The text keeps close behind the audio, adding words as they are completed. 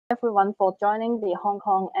everyone for joining the Hong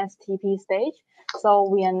Kong STP stage. So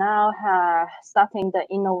we are now starting the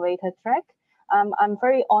innovator track. I'm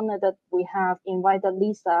very honored that we have invited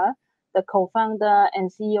Lisa, the co-founder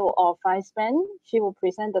and CEO of FISPAN. She will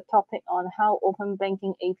present the topic on how open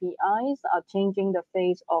banking APIs are changing the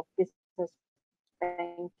face of business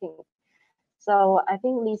banking. So I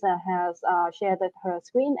think Lisa has shared her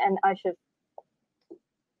screen, and I should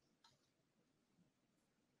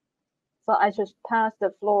pass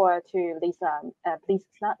the floor to Lisa. Please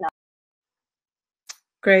start now.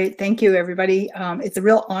 Great, thank you, everybody. It's a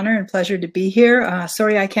real honor and pleasure to be here.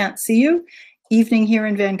 Sorry I can't see you. Evening here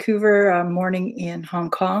in Vancouver, morning in Hong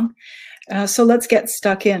Kong. So let's get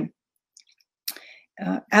stuck in.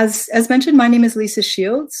 As mentioned, my name is Lisa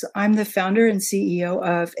Shields. I'm the founder and CEO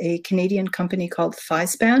of a Canadian company called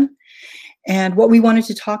FISPAN. And what we wanted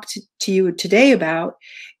to talk to you today about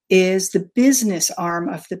is the business arm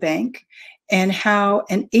of the bank and how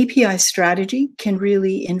an API strategy can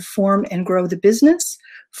really inform and grow the business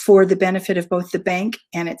for the benefit of both the bank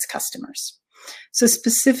and its customers. So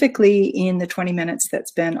specifically in the 20 minutes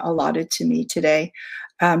that's been allotted to me today,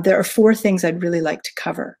 there are 4 things I'd really like to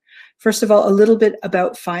cover. First of all, a little bit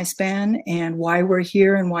about FISPAN and why we're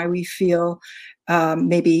here and why we feel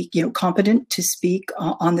maybe competent to speak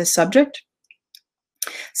on this subject.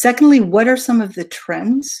 Secondly, what are some of the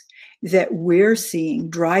trends that we're seeing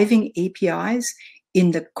driving APIs in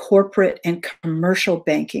the corporate and commercial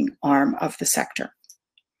banking arm of the sector?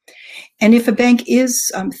 And if a bank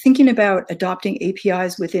is thinking about adopting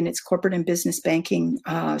APIs within its corporate and business banking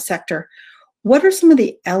sector, what are some of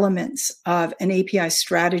the elements of an API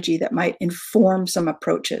strategy that might inform some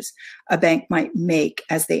approaches a bank might make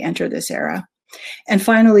as they enter this era? And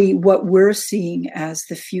finally, what we're seeing as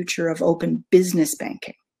the future of open business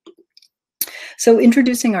banking. So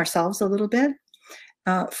introducing ourselves a little bit,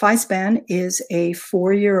 FISPAN is a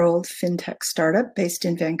 4-year-old fintech startup based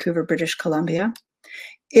in Vancouver, British Columbia.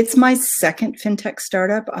 It's my second fintech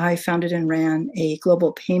startup. I founded and ran a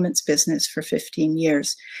global payments business for 15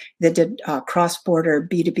 years that did cross-border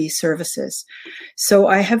B2B services. So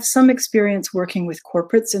I have some experience working with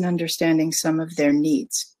corporates and understanding some of their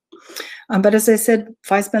needs. But as I said,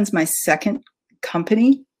 FISPAN's my second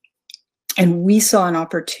company, and we saw an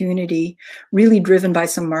opportunity really driven by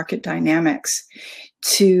some market dynamics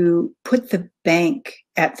to put the bank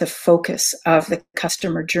at the focus of the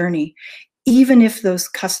customer journey, even if those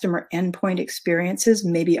customer endpoint experiences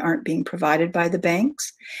maybe aren't being provided by the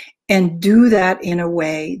banks, and do that in a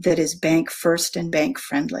way that is bank first and bank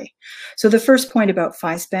friendly. So the first point about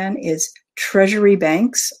FISPAN is treasury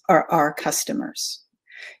banks are our customers.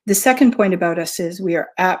 The second point about us is we are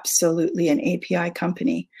absolutely an API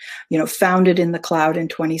company, founded in the cloud in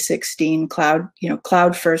 2016,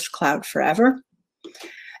 cloud first, cloud forever.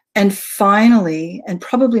 And finally, and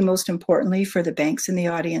probably most importantly for the banks in the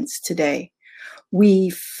audience today, we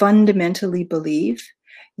fundamentally believe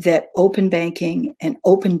that open banking and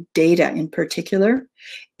open data in particular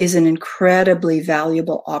is an incredibly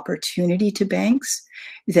valuable opportunity to banks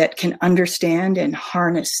that can understand and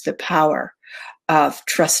harness the power of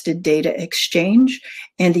trusted data exchange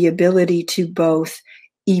and the ability to both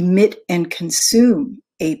emit and consume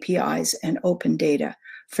APIs and open data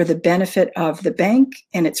for the benefit of the bank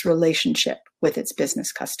and its relationship with its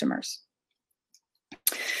business customers.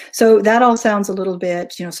 So that all sounds a little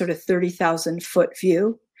bit, sort of 30,000 foot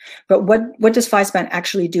view, but what does FISPAN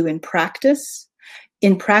actually do in practice?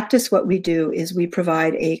 In practice, what we do is we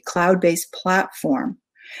provide a cloud-based platform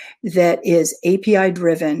that is API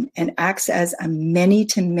driven and acts as a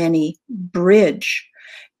many-to-many bridge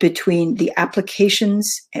between the applications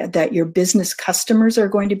that your business customers are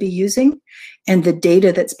going to be using and the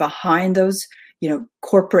data that's behind those,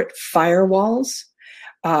 corporate firewalls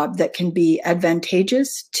that can be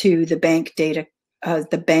advantageous to the bank data,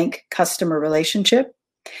 the bank customer relationship,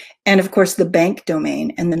 and of course the bank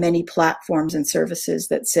domain and the many platforms and services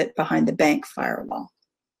that sit behind the bank firewall.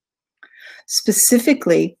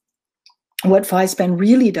 Specifically, what FISPAN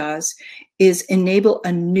really does is enable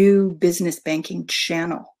a new business banking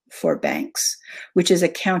channel for banks, which is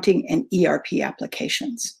accounting and ERP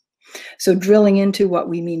applications. So drilling into what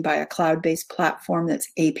we mean by a cloud-based platform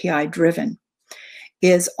that's API driven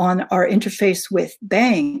is on our interface with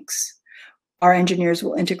banks, our engineers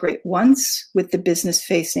will integrate once with the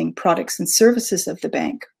business-facing products and services of the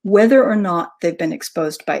bank, whether or not they've been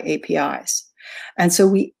exposed by APIs. And so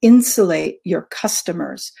we insulate your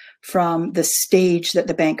customers from the stage that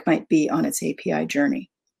the bank might be on its API journey.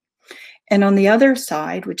 And on the other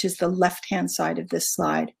side, which is the left-hand side of this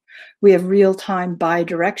slide, we have real-time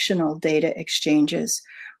bi-directional data exchanges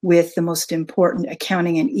with the most important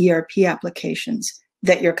accounting and ERP applications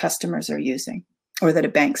that your customers are using, or that a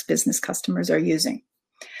bank's business customers are using.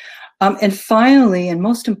 And finally, and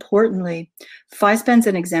most importantly, FISPAN's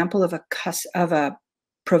an example of a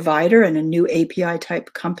provider and a new API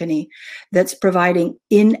type company that's providing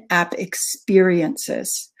in-app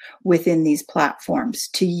experiences within these platforms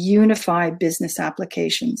to unify business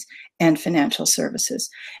applications and financial services.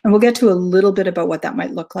 And we'll get to a little bit about what that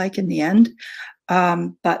might look like in the end.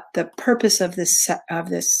 But the purpose of this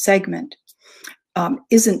segment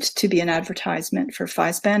isn't to be an advertisement for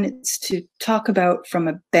FISPAN. It's to talk about, from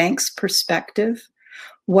a bank's perspective,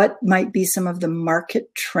 what might be some of the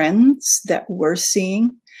market trends that we're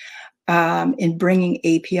seeing in bringing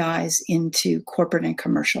APIs into corporate and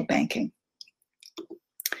commercial banking.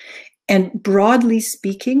 And broadly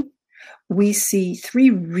speaking, we see three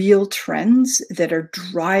real trends that are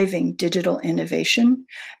driving digital innovation,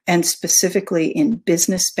 and specifically in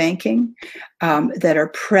business banking, that are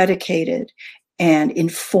predicated and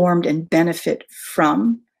informed and benefit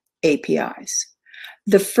from APIs.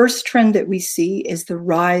 The first trend that we see is the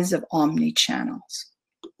rise of omni-channels.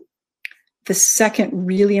 The second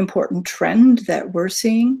really important trend that we're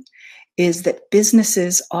seeing is that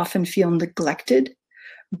businesses often feel neglected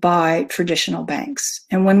by traditional banks.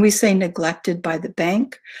 And when we say neglected by the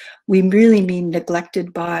bank, we really mean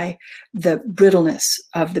neglected by the brittleness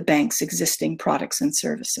of the bank's existing products and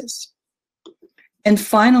services. And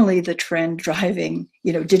finally, the trend driving,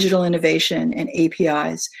 digital innovation and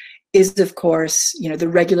APIs is, of course, the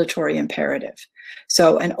regulatory imperative.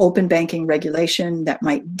 So an open banking regulation that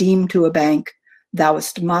might deem to a bank, thou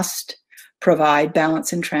must provide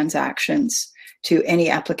balance in transactions to any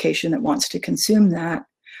application that wants to consume that.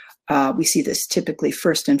 We see this typically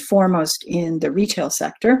first and foremost in the retail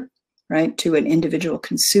sector, right, to an individual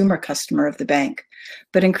consumer customer of the bank.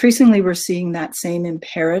 But increasingly, we're seeing that same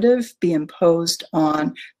imperative be imposed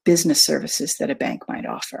on business services that a bank might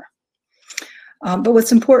offer. But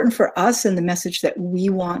what's important for us, and the message that we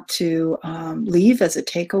want to leave as a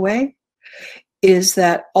takeaway, is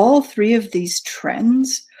that all three of these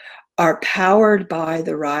trends are powered by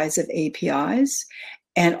the rise of APIs,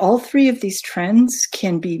 and all three of these trends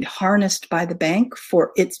can be harnessed by the bank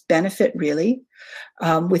for its benefit, really,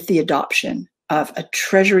 with the adoption of a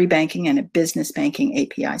treasury banking and a business banking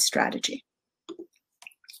API strategy.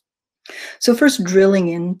 So first, drilling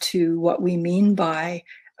into what we mean by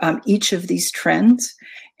each of these trends,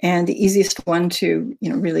 and the easiest one to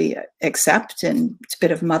really accept, and it's a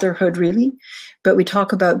bit of motherhood really, but we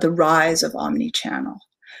talk about the rise of omni-channel.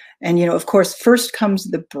 And of course, first comes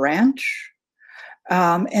the branch,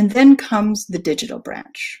 and then comes the digital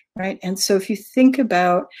branch, right? And so if you think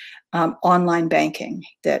about online banking,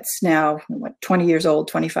 that's now 20 years old,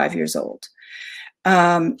 25 years old.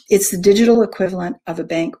 It's the digital equivalent of a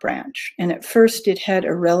bank branch. And at first it had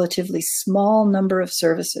a relatively small number of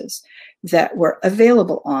services that were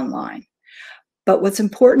available online. But what's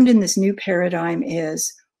important in this new paradigm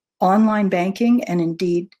is online banking, and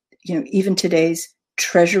indeed, even today's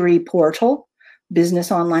treasury portal,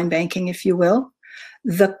 business online banking, if you will.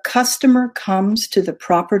 The customer comes to the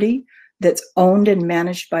property that's owned and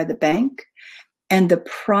managed by the bank, and the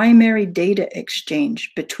primary data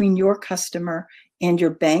exchange between your customer and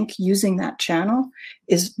your bank using that channel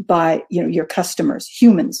is by your customers,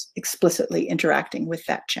 humans, explicitly interacting with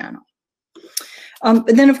that channel.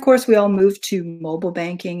 But then, of course, we all move to mobile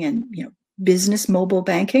banking and business mobile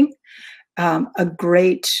banking, a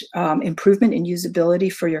great improvement in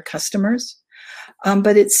usability for your customers.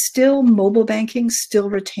 But it's still, mobile banking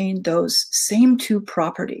still retained those same two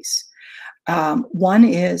properties. One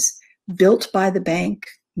is built by the bank,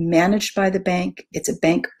 managed by the bank. It's a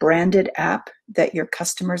bank branded app that your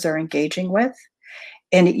customers are engaging with,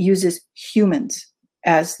 and it uses humans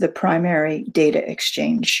as the primary data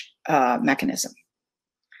exchange mechanism.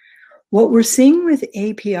 What we're seeing with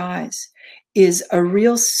APIs is a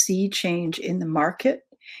real sea change in the market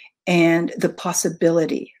and the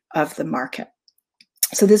possibility of the market.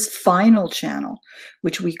 So this final channel,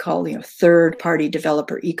 which we call third-party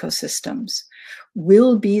developer ecosystems,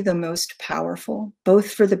 will be the most powerful,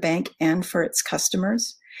 both for the bank and for its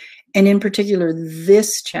customers. And in particular,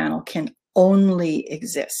 this channel can only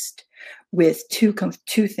exist with two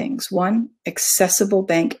things. One, accessible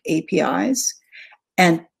bank APIs,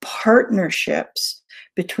 and partnerships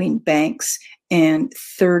between banks and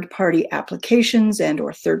third-party applications and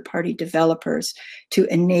or third-party developers to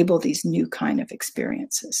enable these new kind of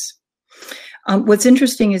experiences. What's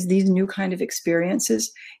interesting is these new kind of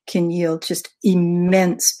experiences can yield just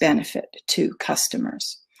immense benefit to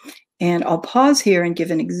customers. And I'll pause here and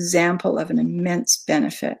give an example of an immense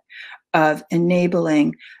benefit of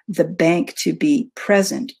enabling the bank to be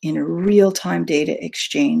present in a real-time data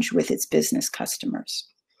exchange with its business customers.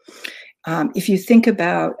 If you think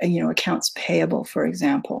about, accounts payable, for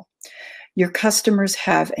example, your customers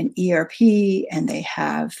have an ERP and they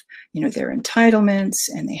have, their entitlements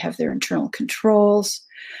and they have their internal controls,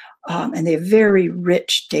 and they have very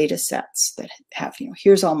rich data sets that have,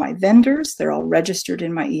 here's all my vendors, they're all registered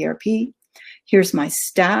in my ERP. Here's my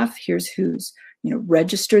staff, here's who's,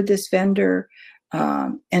 registered this vendor,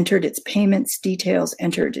 entered its payments details,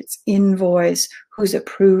 entered its invoice, who's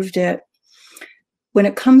approved it. When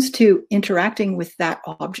it comes to interacting with that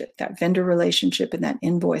object, that vendor relationship and that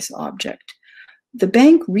invoice object, the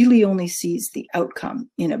bank really only sees the outcome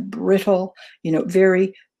in a brittle,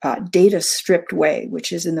 very data stripped way,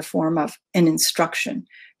 which is in the form of an instruction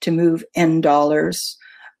to move N dollars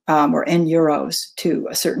or N euros to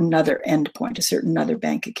a certain other endpoint, a certain other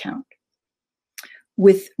bank account.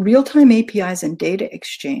 With real-time APIs and data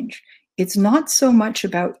exchange, it's not so much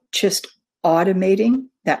about just automating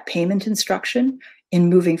that payment instruction in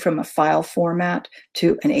moving from a file format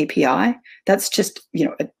to an API. That's just,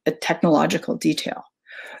 a technological detail.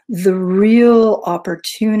 The real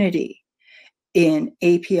opportunity in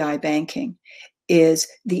API banking is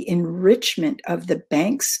the enrichment of the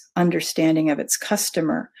bank's understanding of its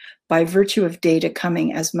customer by virtue of data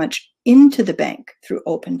coming as much into the bank through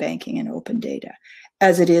open banking and open data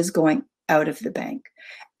as it is going out of the bank.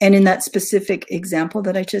 And in that specific example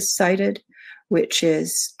that I just cited, which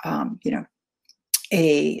is,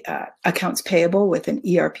 accounts payable with an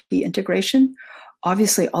ERP integration,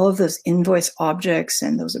 obviously all of those invoice objects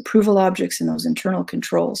and those approval objects and those internal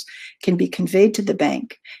controls can be conveyed to the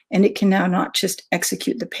bank, and it can now not just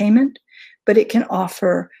execute the payment, but it can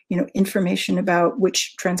offer, information about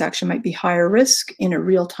which transaction might be higher risk in a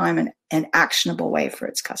real-time and actionable way for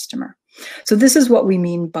its customer. So this is what we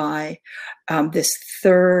mean by this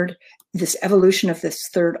evolution of this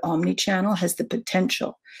third omni-channel has the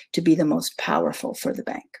potential to be the most powerful for the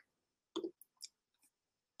bank.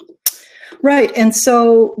 Right, and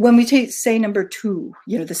so when we say number two,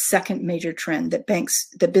 the second major trend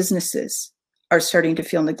that businesses are starting to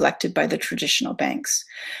feel neglected by the traditional banks.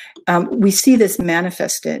 We see this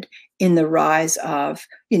manifested in the rise of,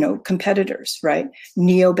 competitors, right?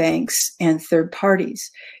 Neobanks and third parties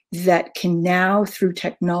that can now, through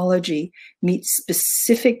technology, meet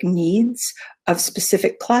specific needs of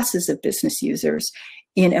specific classes of business users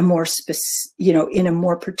in a more in a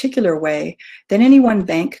more particular way than any one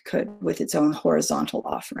bank could with its own horizontal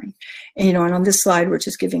offering. And, and on this slide, we're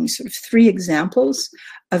just giving sort of 3 examples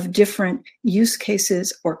of different use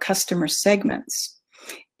cases or customer segments.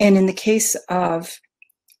 And in the case of,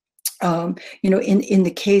 in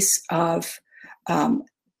the case of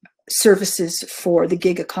services for the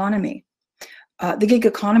gig economy, the gig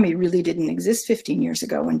economy really didn't exist 15 years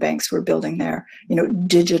ago when banks were building their,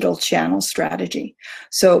 digital channel strategy.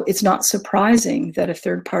 So it's not surprising that a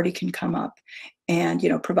third party can come up and,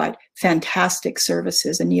 provide fantastic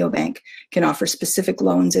services. A neobank can offer specific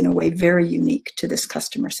loans in a way very unique to this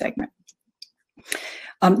customer segment.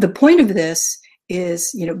 The point of this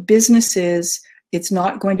is, businesses, it's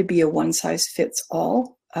not going to be a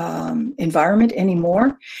one-size-fits-all environment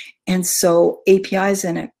anymore. And so APIs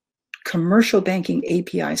and a commercial banking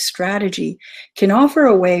API strategy can offer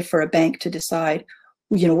a way for a bank to decide,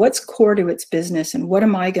 what's core to its business and what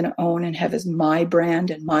am I going to own and have as my brand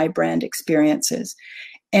and my brand experiences,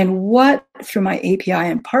 and what through my API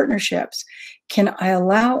and partnerships can I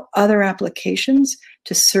allow other applications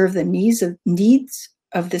to serve the needs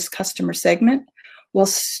of this customer segment while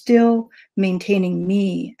still maintaining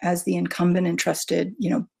me as the incumbent and trusted,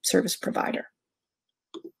 service provider.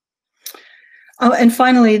 And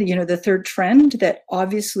finally, the third trend that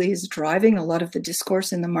obviously is driving a lot of the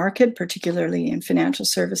discourse in the market, particularly in financial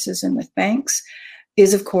services and with banks,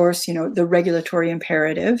 is, of course, the regulatory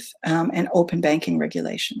imperative and open banking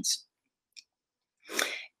regulations.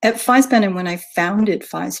 At FISPAN, and when I founded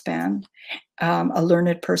FISPAN, a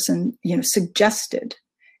learned person, suggested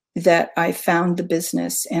that I found the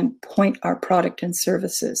business and point our product and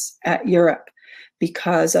services at Europe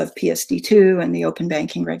because of PSD2 and the open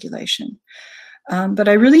banking regulation. But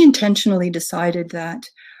I really intentionally decided that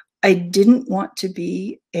I didn't want to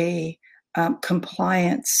be a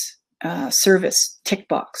compliance service tick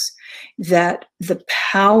box, that the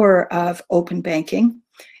power of open banking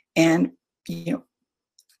and,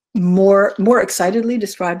 more excitedly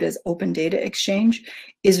described as open data exchange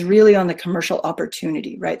is really on the commercial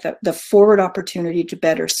opportunity, right? The forward opportunity to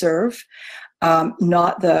better serve,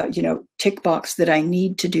 not the, tick box that I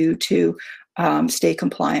need to do to stay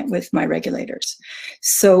compliant with my regulators.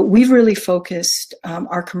 So we've really focused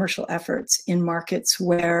our commercial efforts in markets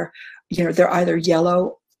where, you know, they're either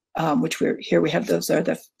yellow, which we have those are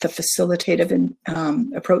the facilitative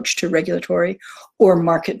approach to regulatory, or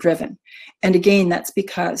market driven. And again, that's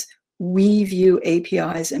because we view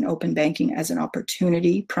APIs and open banking as an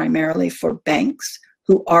opportunity primarily for banks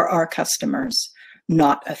who are our customers,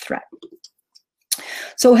 not a threat.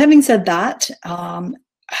 So having said that,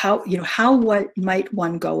 what might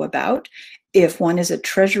one go about if one is a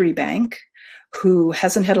treasury bank who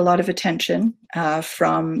hasn't had a lot of attention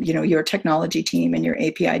from, you know, your technology team and your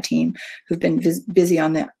API team, who've been busy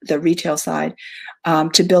on the retail side,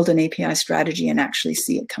 to build an API strategy and actually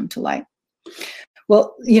see it come to light?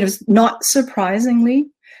 Well, you know, not surprisingly,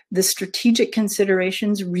 the strategic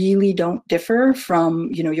considerations really don't differ from,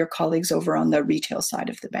 you know, your colleagues over on the retail side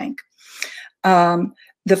of the bank.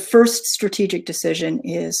 The first strategic decision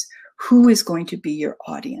is, who is going to be your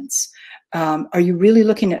audience? Are you really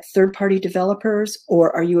looking at third-party developers,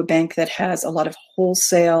 or are you a bank that has a lot of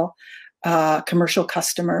wholesale commercial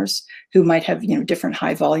customers who might have, you know, different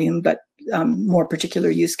high volume but more particular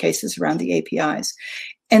use cases around the APIs?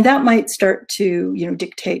 And that might start to, you know,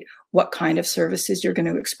 dictate what kind of services you're going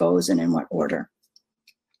to expose and in what order.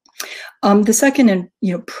 The second, and,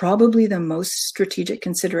 you know, probably the most strategic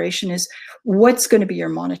consideration, is what's going to be your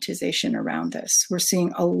monetization around this. We're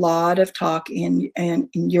seeing a lot of talk in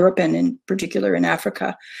Europe, and in particular in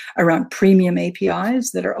Africa, around premium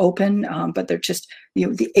APIs that are open, but they're just, you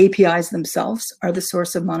know, the APIs themselves are the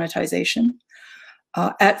source of monetization.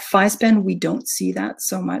 At FISPAN, we don't see that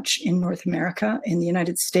so much in North America. In the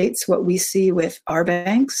United States, what we see with our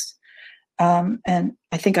banks, and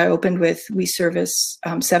I think I opened with, we service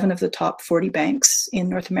 7 of the top 40 banks in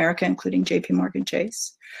North America, including JPMorgan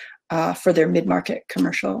Chase, for their mid-market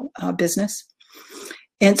commercial business.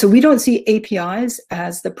 And so we don't see APIs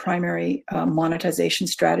as the primary monetization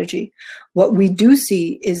strategy. What we do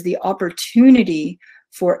see is the opportunity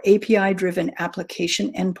for API-driven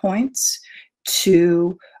application endpoints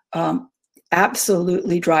to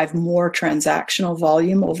absolutely drive more transactional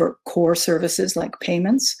volume over core services like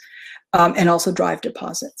payments, and also drive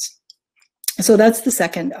deposits. So that's the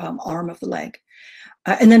second arm of the leg.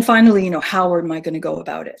 And then finally, you know, how am I going to go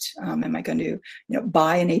about it? Am I going to, you know,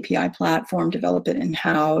 buy an API platform, develop it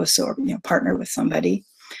in-house, or, you know, partner with somebody?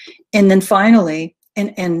 And then finally,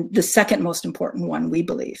 and the second most important one, we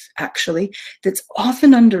believe, actually, that's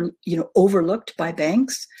often overlooked by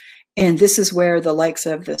banks, and this is where the likes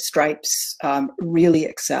of the Stripes really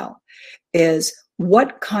excel, is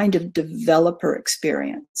what kind of developer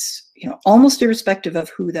experience, you know, almost irrespective of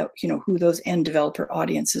who those end developer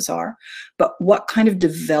audiences are, but what kind of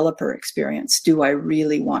developer experience do I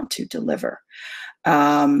really want to deliver?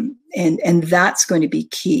 And that's going to be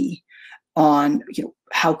key on, you know,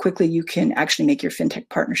 how quickly you can actually make your fintech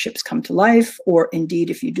partnerships come to life, or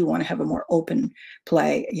indeed, if you do want to have a more open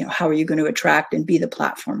play, you know, how are you going to attract and be the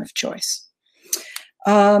platform of choice?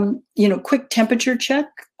 You know, quick temperature check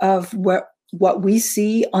of what we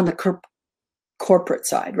see on the corporate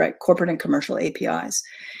side, right? Corporate and commercial APIs,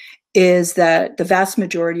 is that the vast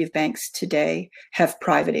majority of banks today have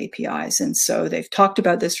private APIs. And so they've talked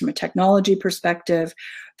about this from a technology perspective.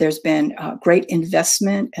 There's been great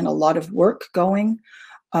investment and a lot of work going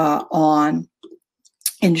on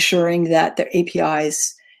ensuring that their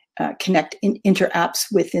APIs connect inter-apps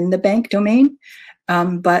within the bank domain.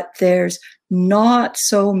 But there's not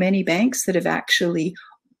so many banks that have actually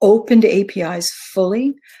opened APIs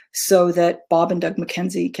fully, so that Bob and Doug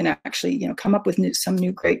McKenzie can actually, you know, come up with some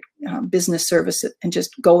new great business service and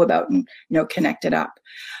just go about and, you know, connect it up.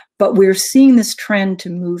 But we're seeing this trend to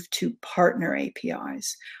move to partner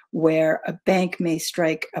APIs, where a bank may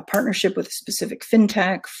strike a partnership with a specific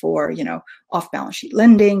fintech for, you know, off-balance sheet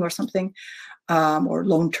lending or something, or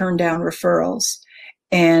loan turn-down referrals,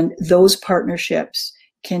 and those partnerships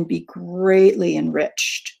can be greatly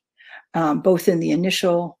enriched. Both in the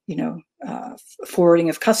initial, you know, forwarding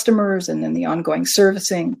of customers, and then the ongoing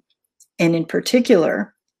servicing, and in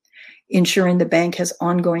particular, ensuring the bank has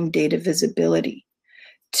ongoing data visibility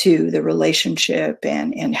to the relationship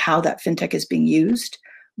and how that fintech is being used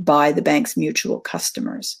by the bank's mutual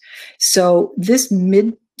customers. So this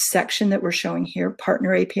midsection that we're showing here,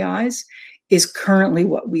 partner APIs, is currently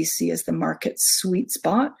what we see as the market sweet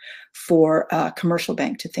spot for a commercial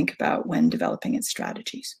bank to think about when developing its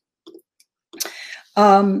strategies.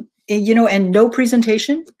 You know, and no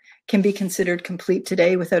presentation can be considered complete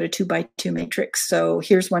today without a 2x2 matrix. So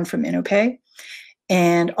here's one from InnoPay.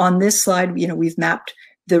 And on this slide, you know, we've mapped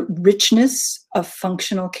the richness of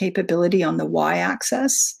functional capability on the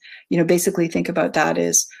y-axis. You know, basically think about that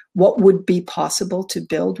as what would be possible to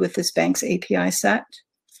build with this bank's API set,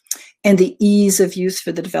 and the ease of use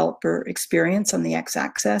for the developer experience on the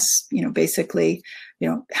x-axis. Basically,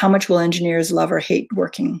 how much will engineers love or hate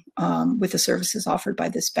working with the services offered by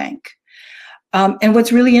this bank? And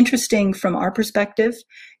what's really interesting from our perspective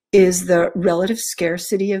is the relative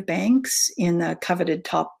scarcity of banks in the coveted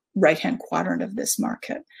top right-hand quadrant of this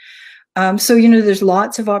market. So, there's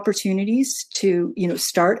lots of opportunities to,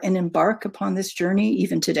 start and embark upon this journey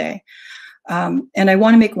even today. And I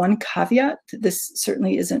want to make one caveat. This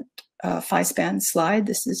certainly isn't a FISPAN slide.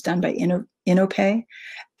 This is done by InnoPay,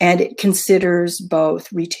 and it considers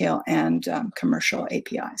both retail and commercial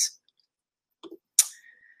APIs.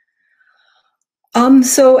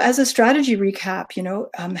 So as a strategy recap,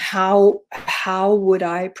 how would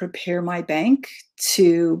I prepare my bank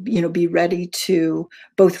to, be ready to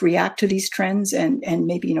both react to these trends and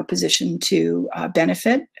maybe, position to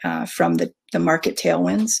benefit from the market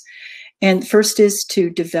tailwinds? And first is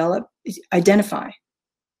to identify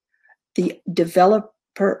the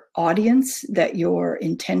developer audience that you're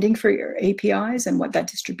intending for your APIs and what that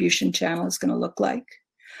distribution channel is going to look like.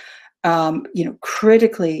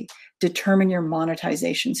 Critically determine your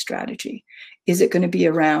monetization strategy. Is it going to be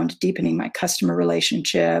around deepening my customer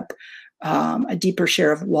relationship, a deeper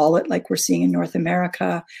share of wallet like we're seeing in North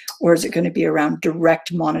America, or is it going to be around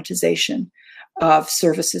direct monetization of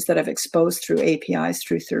services that I've exposed through APIs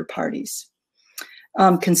through third parties?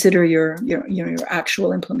 Consider your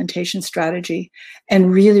actual implementation strategy,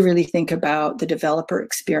 and really think about the developer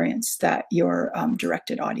experience that your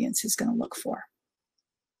directed audience is going to look for.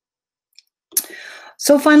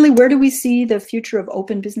 So finally, where do we see the future of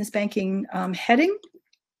open business banking heading?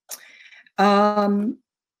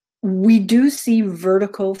 We do see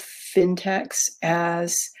vertical fintechs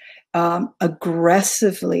as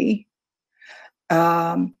aggressively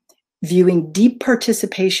viewing deep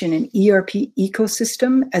participation in ERP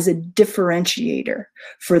ecosystem as a differentiator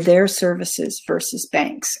for their services versus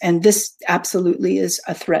banks. And this absolutely is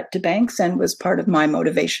a threat to banks and was part of my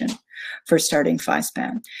motivation for starting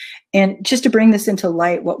FISPAN. And just to bring this into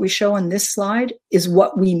light, what we show on this slide is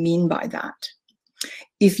what we mean by that.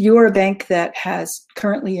 If you're a bank that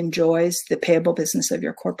currently enjoys the payable business of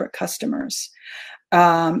your corporate customers,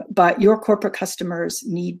 but your corporate customers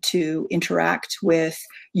need to interact with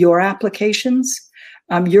your applications,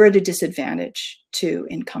 you're at a disadvantage to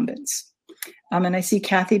incumbents. And I see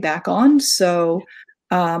Kathy back on, so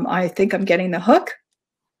I think I'm getting the hook.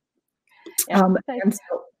 Yeah,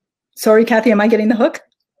 sorry, Kathy, am I getting the hook?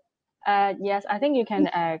 Yes, I think you can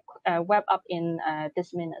wrap up in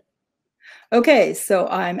this minute. Okay, so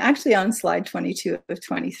I'm actually on slide 22 of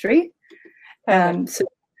 23. So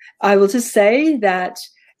I will just say that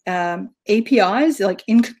APIs, like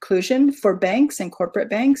in conclusion, for banks and corporate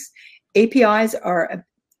banks, APIs are an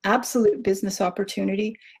absolute business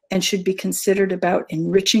opportunity and should be considered about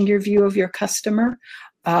enriching your view of your customer,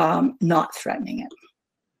 not threatening it.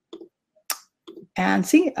 And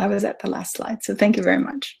see, I was at the last slide, so thank you very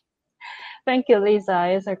much. Thank you, Lisa.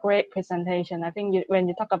 It's a great presentation. I think when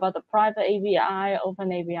you talk about the private API,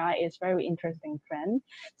 open API is very interesting trend.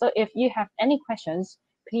 So if you have any questions,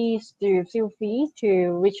 please do feel free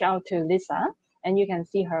to reach out to Lisa, and you can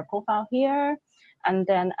see her profile here. And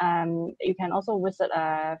then you can also visit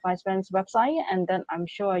FISPAN's website, and then I'm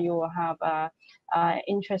sure you will have an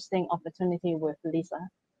interesting opportunity with Lisa.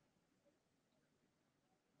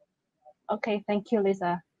 Okay, thank you,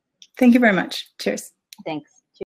 Lisa. Thank you very much. Cheers. Thanks.